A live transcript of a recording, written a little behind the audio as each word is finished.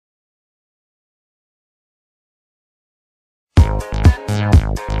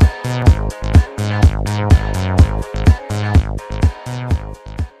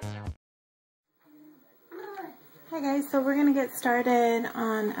gonna get started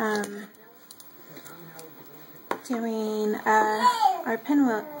on doing our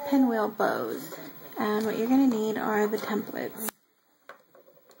pinwheel bows, and what you're gonna need are the templates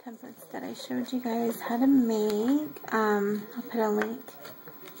that I showed you guys how to make. I'll put a link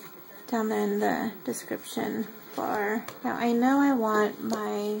down there in the description bar. Now I know I want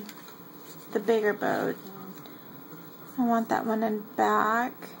the bigger bow. I want that one in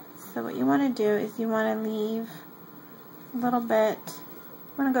back. So what you want to do is you want to leave a little bit.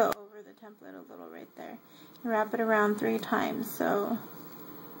 You want to go over the template a little right there. You wrap it around 3 times. So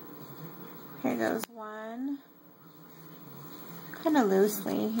here goes 1. Kind of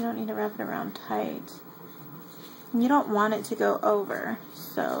loosely. You don't need to wrap it around tight. And you don't want it to go over.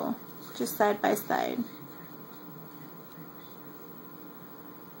 So just side by side.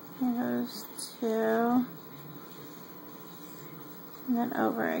 Here goes 2. And then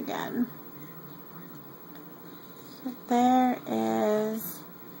over again. So there it is.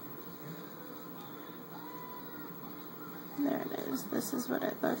 This is what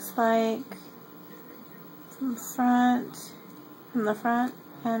it looks like from the front,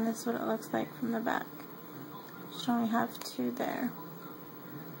 and this is what it looks like from the back. Just only have 2 there.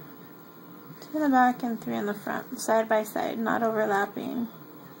 2 in the back and 3 in the front, side by side, not overlapping.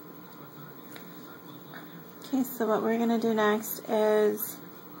 Okay, so what we're going to do next is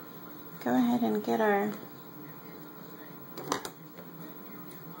go ahead and get our,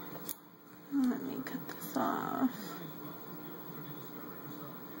 let me cut this off.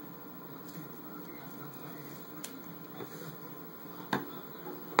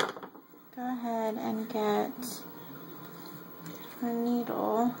 Go ahead and get our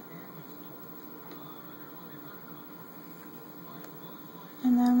needle.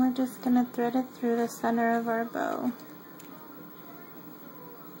 And then we're just going to thread it through the center of our bow.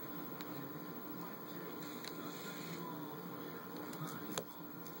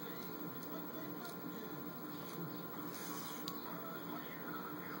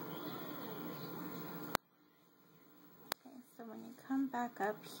 Okay, so when you come back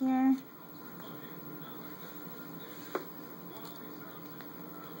up here,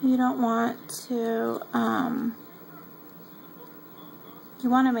 you don't want to, you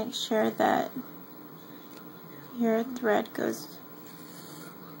want to make sure that your thread goes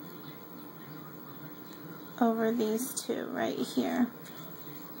over these 2 right here.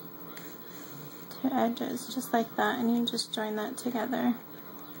 2 edges, just like that, and you just join that together.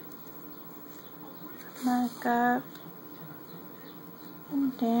 Back up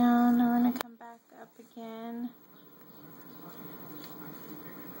and down. Now we're going to come back up again.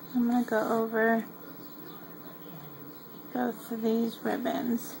 I'm going to go over both of these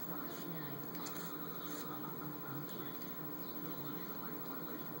ribbons.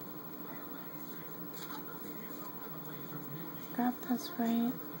 Grab this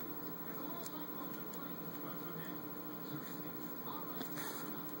right.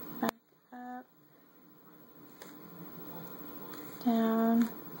 Back up. Down.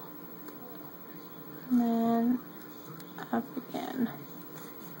 And then up again.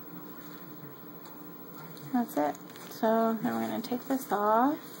 That's it. So now we're going to take this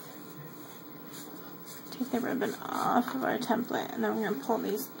off, take the ribbon off of our template, and then we're going to pull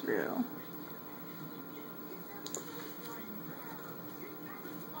these through.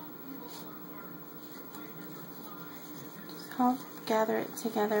 Just help gather it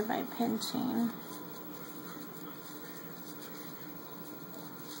together by pinching.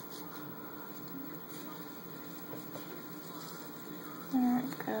 There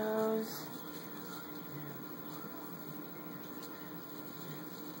it goes.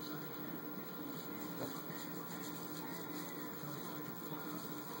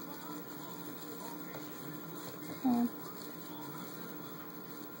 Okay.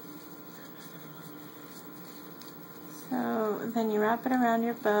 So then you wrap it around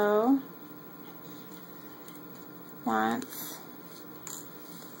your bow once.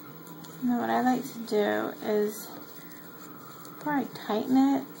 And then what I like to do is, before I tighten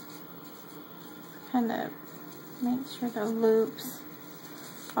it, kind of make sure the loops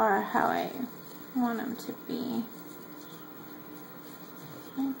are how I want them to be.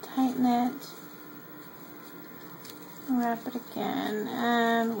 I tighten it. Wrap it again,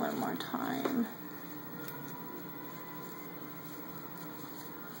 and one more time.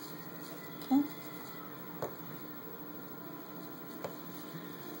 Okay.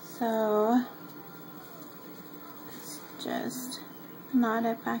 So let's just knot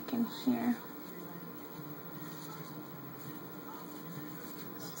it back in here.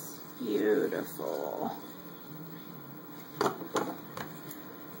 It's beautiful.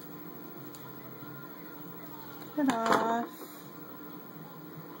 Get it off.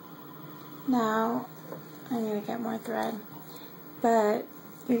 Now, I'm going to get more thread, but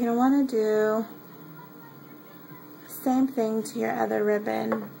you're going to want to do the same thing to your other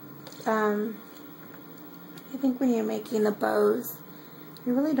ribbon. I think when you're making the bows,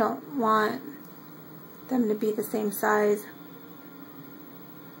 you really don't want them to be the same size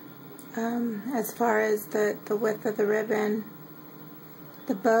as far as the width of the ribbon.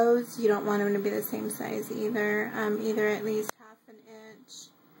 The bows, you don't want them to be the same size either. Either at least half an inch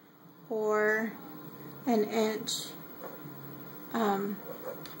or an inch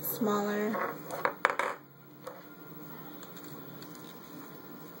smaller.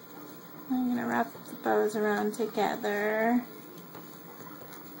 I'm going to wrap the bows around together.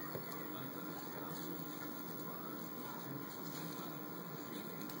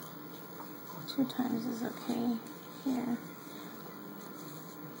 2 times is okay here.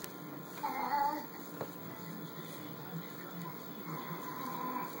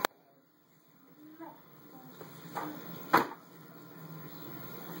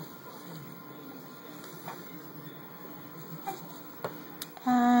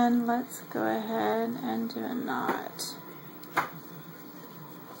 And let's go ahead and do a knot.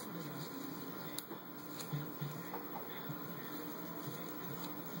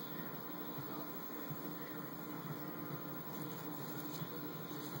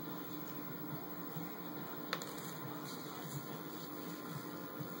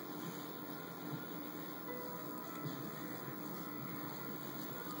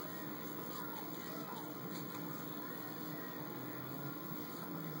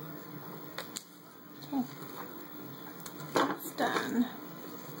 Okay, that's done.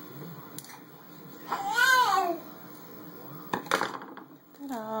 Get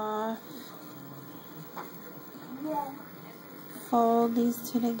it off. Fold these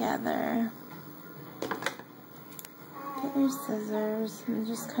two together. Get your scissors and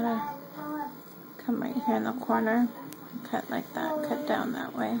just kind of come right here in the corner and cut like that, cut down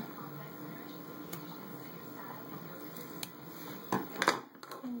that way.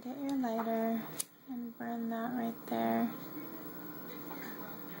 And get your lighter and burn that right there.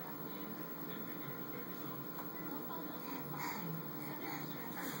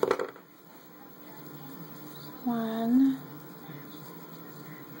 One.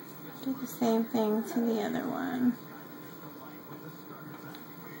 Do the same thing to the other one.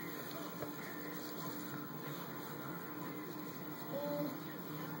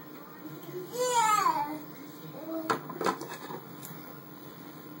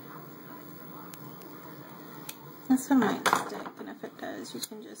 This one might stick, and if it does, you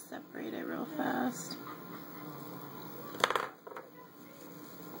can just separate it real fast.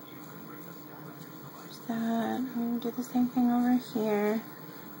 There's that. I'm going to do the same thing over here.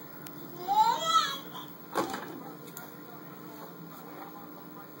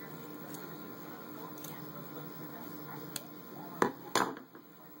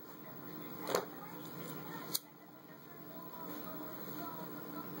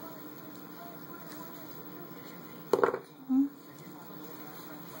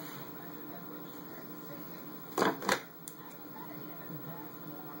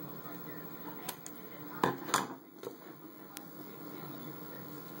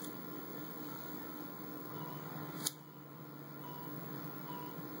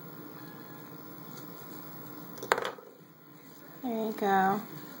 There you go.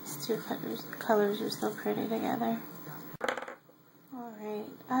 These two colors are so pretty together. Alright,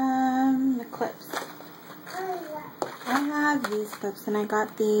 the clips. I have these clips and I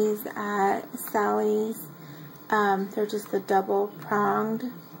got these at Sally's. They're just the double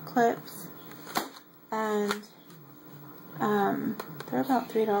pronged clips. And they're about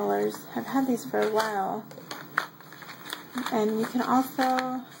 $3. I've had these for a while. And you can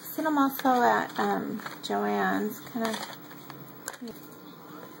also see them also at Joann's. Kind of.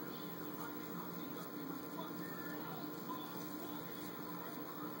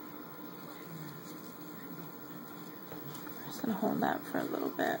 I'm going to hold that for a little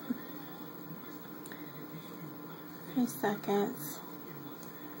bit. 3 seconds.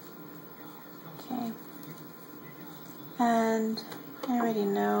 Okay. And I already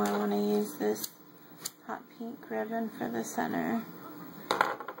know I want to use this hot pink ribbon for the center.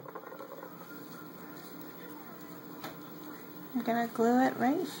 I'm going to glue it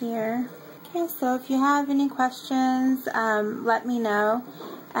right here. Okay, so if you have any questions, let me know,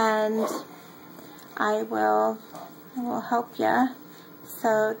 and I will help you.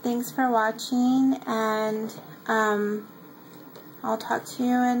 So thanks for watching, and I'll talk to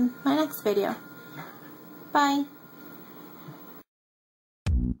you in my next video. Bye.